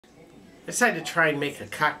I decided to try and make a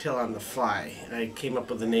cocktail on the fly. I came up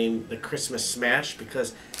with the name the Christmas Smash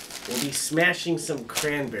because we'll be smashing some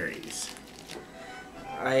cranberries.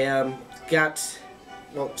 I got,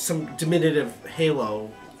 well, some diminutive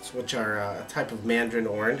halo, which are a type of mandarin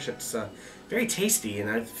orange. It's very tasty, and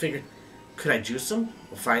I figured, could I juice them?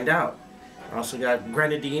 We'll find out. I also got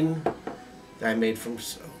grenadine that I made from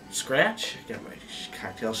scratch. I got my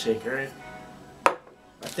cocktail shaker.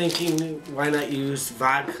 I'm thinking, why not use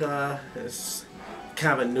vodka as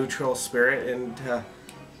kind of a neutral spirit and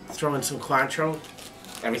throw in some Cointreau.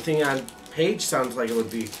 Everything on page sounds like it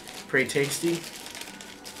would be pretty tasty.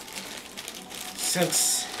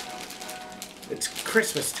 Since it's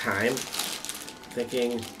Christmas time,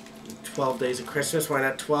 thinking 12 days of Christmas, why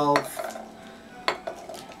not 12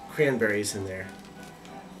 cranberries in there?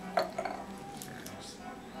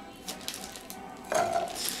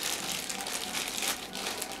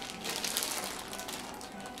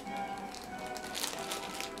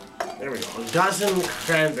 There we go, a dozen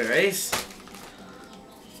cranberries.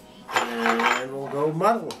 And we'll go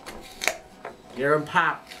muddle. Hear them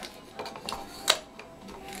pop.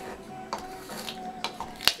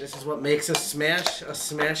 This is what makes a smash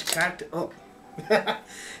cocktail. Oh.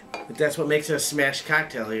 That's what makes it a smash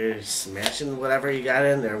cocktail. You're smashing whatever you got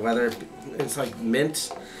in there, whether it's like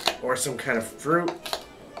mint or some kind of fruit.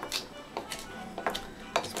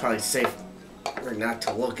 It's probably safe or not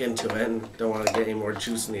to look into it, and don't want to get any more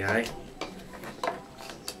juice in the eye.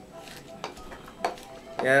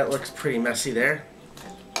 Yeah, it looks pretty messy there.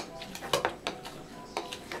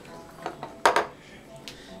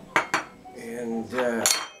 And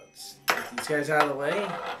let's get these guys out of the way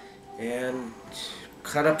and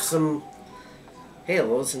cut up some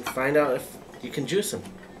halos and find out if you can juice them.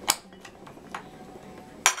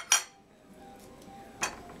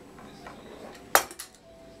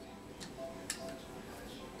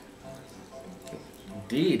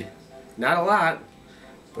 Indeed. Not a lot,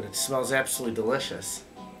 but it smells absolutely delicious.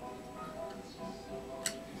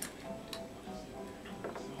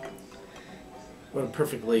 What a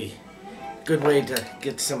perfectly good way to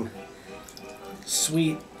get some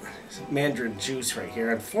sweet mandarin juice right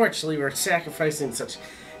here. Unfortunately, we're sacrificing such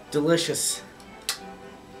delicious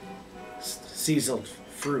seasonal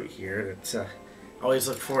fruit here. It's always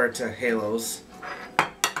look forward to halos.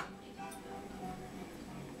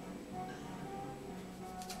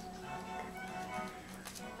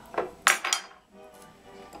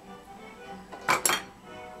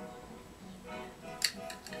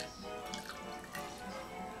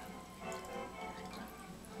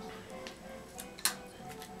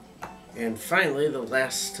 And finally, the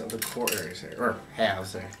last of the quarters, or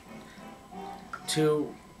halves there.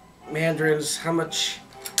 2 mandarins, how much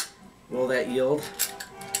will that yield?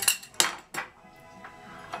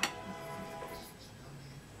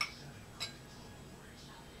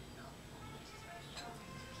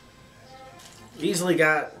 Easily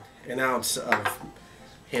got an ounce of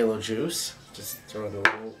halo juice. Just throw in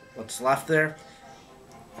what's left there.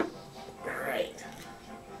 Alright.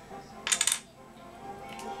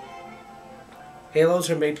 Halos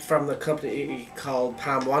are made from the company called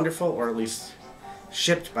Palm Wonderful, or at least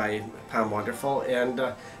shipped by Palm Wonderful, and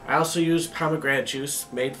I also use pomegranate juice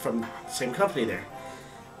made from the same company there.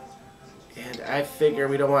 And I figure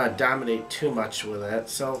we don't want to dominate too much with it,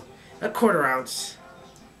 so a 1/4 ounce.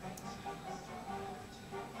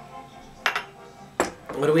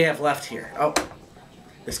 What do we have left here? Oh,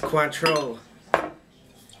 this Cointreau.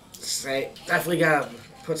 Definitely gotta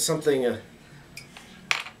put something a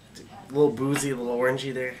little boozy, a little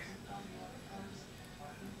orangey there.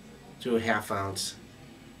 Do a 1/2 ounce.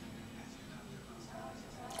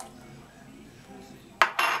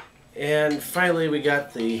 And finally, we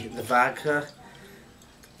got the vodka.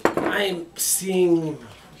 I'm seeing,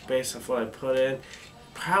 based off what I put in,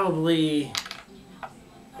 probably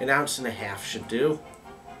 1.5 ounces should do.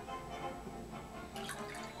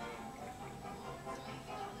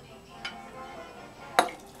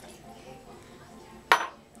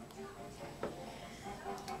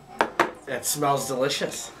 That smells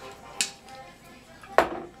delicious.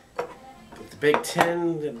 Put the big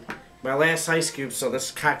tin and my last ice cube, so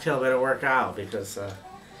this cocktail better work out because I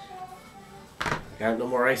got no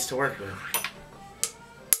more ice to work with.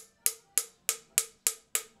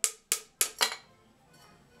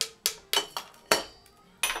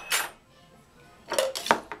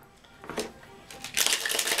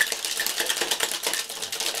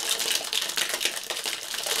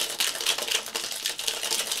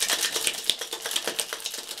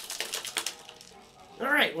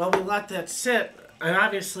 Alright, well, we let that sit. I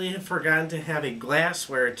obviously have forgotten to have a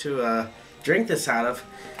glassware to drink this out of.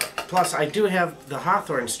 Plus, I do have the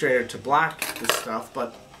Hawthorne strainer to block this stuff,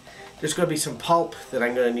 but there's going to be some pulp that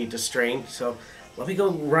I'm going to need to strain. So let me go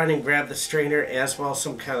run and grab the strainer as well as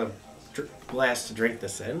some kind of glass to drink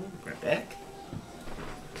this in. Right back.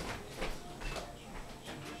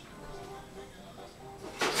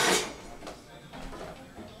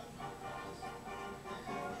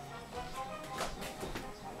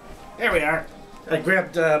 There we are. I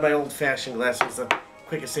grabbed my old-fashioned glass. It was the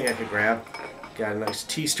quickest thing I could grab. Got a nice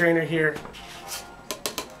tea strainer here.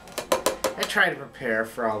 I try to prepare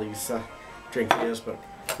for all these drink videos, but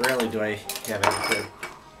rarely do I have anything.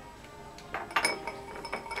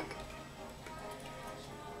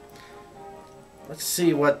 Let's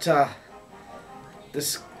see what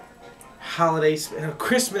this holiday,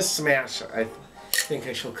 Christmas smash, I think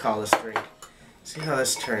I shall call this drink. See how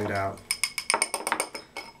this turned out.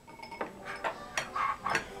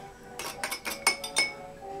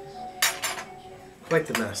 Quite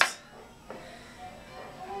the mess.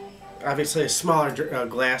 Obviously a smaller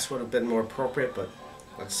glass would have been more appropriate, but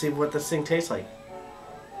let's see what this thing tastes like.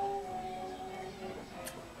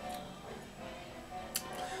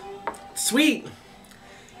 Sweet!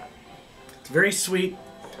 It's very sweet.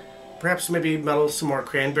 Perhaps maybe muddle some more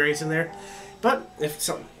cranberries in there. But if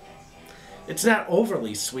it's not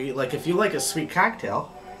overly sweet. Like if you like a sweet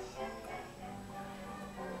cocktail,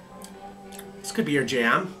 this could be your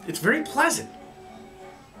jam. It's very pleasant.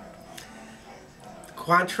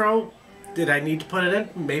 Cointreau, did I need to put it in?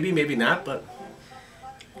 Maybe, maybe not, but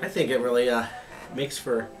I think it really makes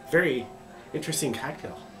for a very interesting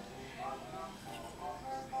cocktail.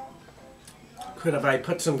 Could have I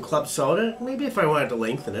put some club soda? Maybe if I wanted to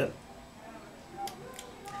lengthen it.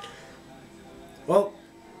 Well,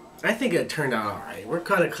 I think it turned out alright. We're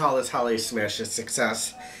going to call this Holiday Smash a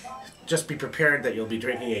success. Just be prepared that you'll be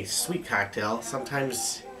drinking a sweet cocktail.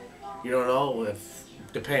 Sometimes you don't know if,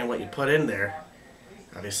 depending on what you put in there.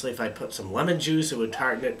 Obviously, if I put some lemon juice, it would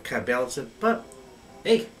tarten it, kind of balance it. But,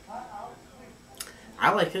 hey,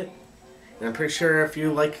 I like it. And I'm pretty sure if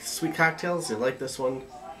you like sweet cocktails, you like this one.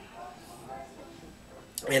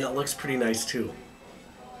 And it looks pretty nice, too.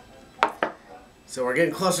 So we're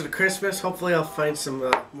getting closer to Christmas. Hopefully, I'll find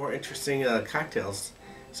some more interesting cocktails.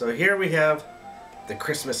 So here we have the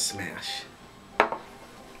Christmas Smash.